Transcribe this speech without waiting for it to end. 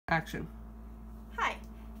Action. Hi,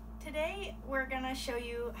 today we're going to show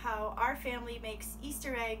you how our family makes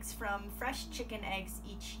Easter eggs from fresh chicken eggs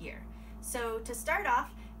each year. So to start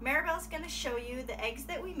off, Maribel's going to show you the eggs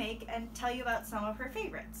that we make and tell you about some of her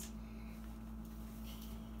favorites.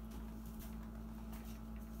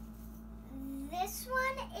 This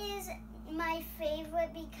one is my favorite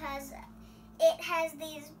because it has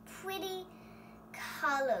these pretty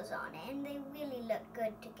colors on it and they really look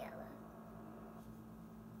good together.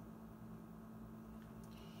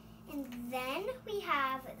 And then we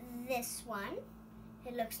have this one.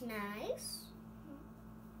 It looks nice.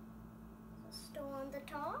 Store on the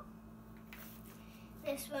top.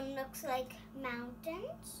 This one looks like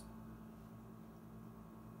mountains.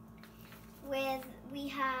 We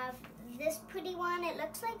have this pretty one. It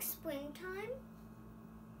looks like springtime.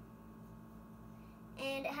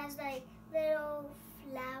 And it has like little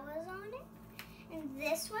flowers on it. And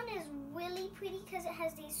this one is really pretty because it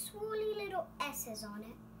has these swirly little S's on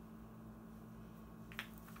it.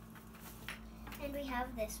 And we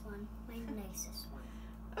have this one, my nicest one.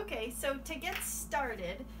 Okay, so to get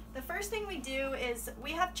started, the first thing we do is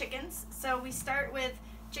we have chickens. So we start with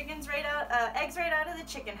eggs right out of the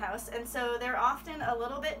chicken house, and so they're often a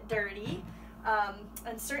little bit dirty,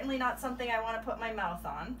 and certainly not something I want to put my mouth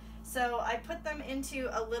on. So I put them into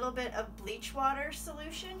a little bit of bleach water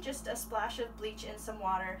solution, just a splash of bleach in some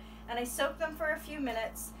water, and I soak them for a few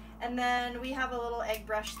minutes, and then we have a little egg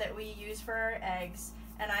brush that we use for our eggs,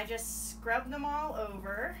 and I just scrub them all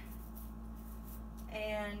over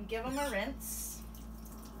and give them a rinse.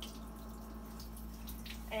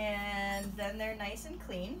 And then they're nice and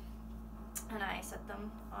clean. And I set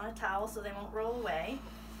them on a towel so they won't roll away.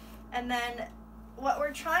 And then what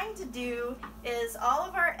we're trying to do is all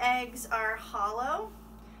of our eggs are hollow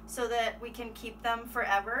so that we can keep them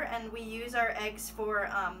forever. And we use our eggs for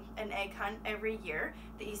an egg hunt every year.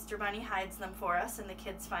 The Easter Bunny hides them for us and the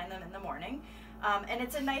kids find them in the morning. And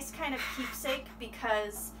it's a nice kind of keepsake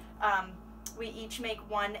because we each make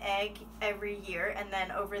one egg every year, and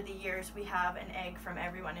then over the years we have an egg from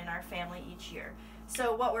everyone in our family each year.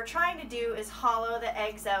 So what we're trying to do is hollow the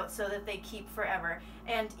eggs out so that they keep forever.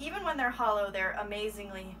 And even when they're hollow, they're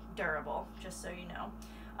amazingly durable, just so you know.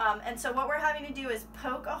 And so what we're having to do is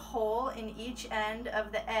poke a hole in each end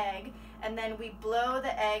of the egg, and then we blow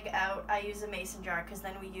the egg out. I use a mason jar because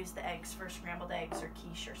then we use the eggs for scrambled eggs or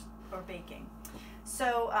quiche or baking.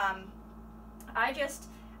 So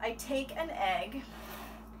I take an egg,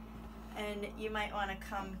 and you might want to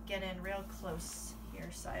come get in real close here,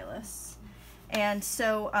 Silas. And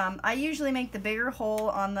so I usually make the bigger hole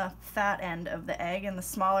on the fat end of the egg and the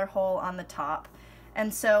smaller hole on the top.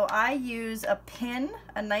 And so I use a pin,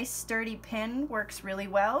 a nice sturdy pin works really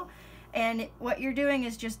well. And what you're doing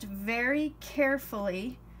is just very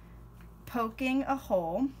carefully poking a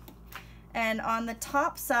hole. And on the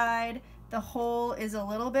top side, the hole is a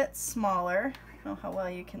little bit smaller. I don't know how well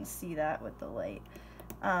you can see that with the light.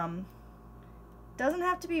 Doesn't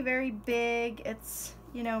have to be very big. It's,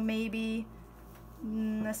 you know, maybe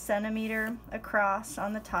a centimeter across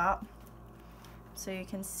on the top. So you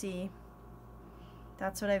can see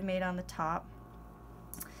that's what I've made on the top.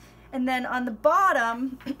 And then on the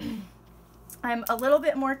bottom, I'm a little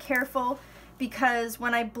bit more careful because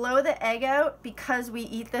when I blow the egg out, because we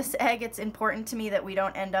eat this egg, it's important to me that we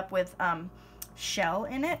don't end up with shell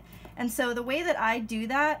in it. And so the way that I do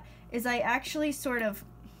that is I actually sort of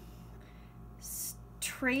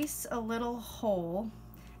trace a little hole.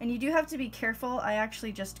 And you do have to be careful. I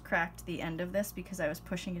actually just cracked the end of this because I was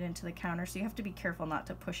pushing it into the counter, so you have to be careful not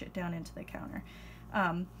to push it down into the counter.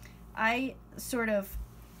 I sort of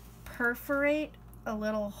perforate a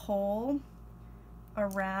little hole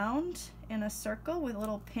around in a circle with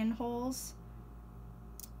little pinholes.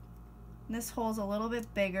 This hole's a little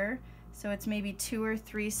bit bigger, so it's maybe 2 or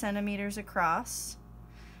 3 centimeters across.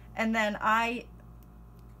 And then I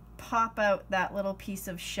pop out that little piece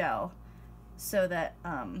of shell so that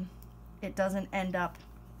it doesn't end up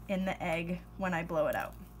in the egg when I blow it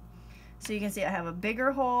out. So you can see I have a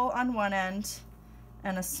bigger hole on one end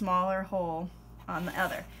and a smaller hole on the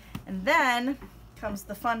other. And then comes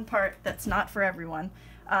the fun part that's not for everyone.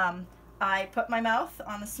 I put my mouth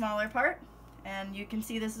on the smaller part, and you can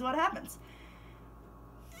see this is what happens.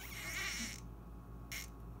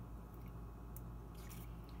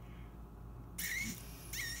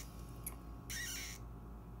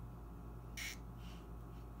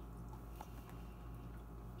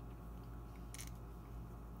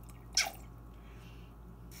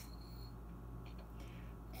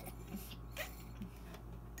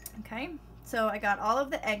 Okay, so I got all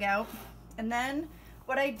of the egg out, and then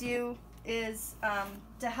what I do is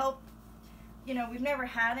to help you know, we've never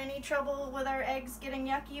had any trouble with our eggs getting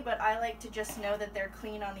yucky, but I like to just know that they're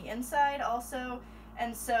clean on the inside also.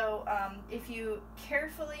 And so if you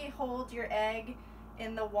carefully hold your egg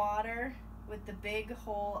in the water with the big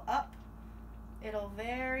hole up, it'll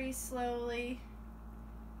very slowly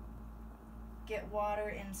get water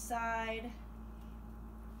inside.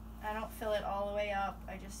 I don't fill it all the way up.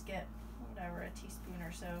 I just get, whatever, a teaspoon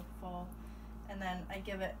or so full. And then I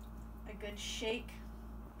give it a good shake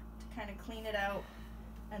to kind of clean it out.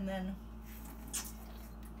 And then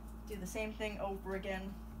do the same thing over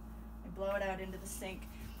again. I blow it out into the sink.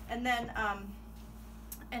 And then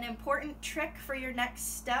an important trick for your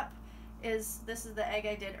next step is, this is the egg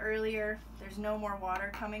I did earlier. There's no more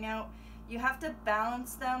water coming out. You have to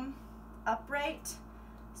balance them upright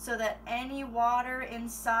so that any water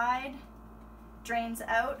inside drains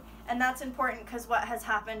out. And that's important because what has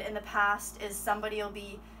happened in the past is somebody will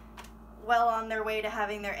be well on their way to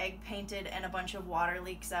having their egg painted and a bunch of water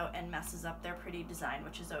leaks out and messes up their pretty design,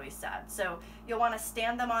 which is always sad. So you'll want to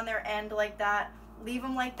stand them on their end like that, leave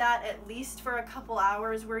them like that at least for a couple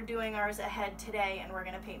hours. We're doing ours ahead today and we're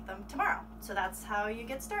going to paint them tomorrow. So that's how you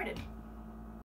get started.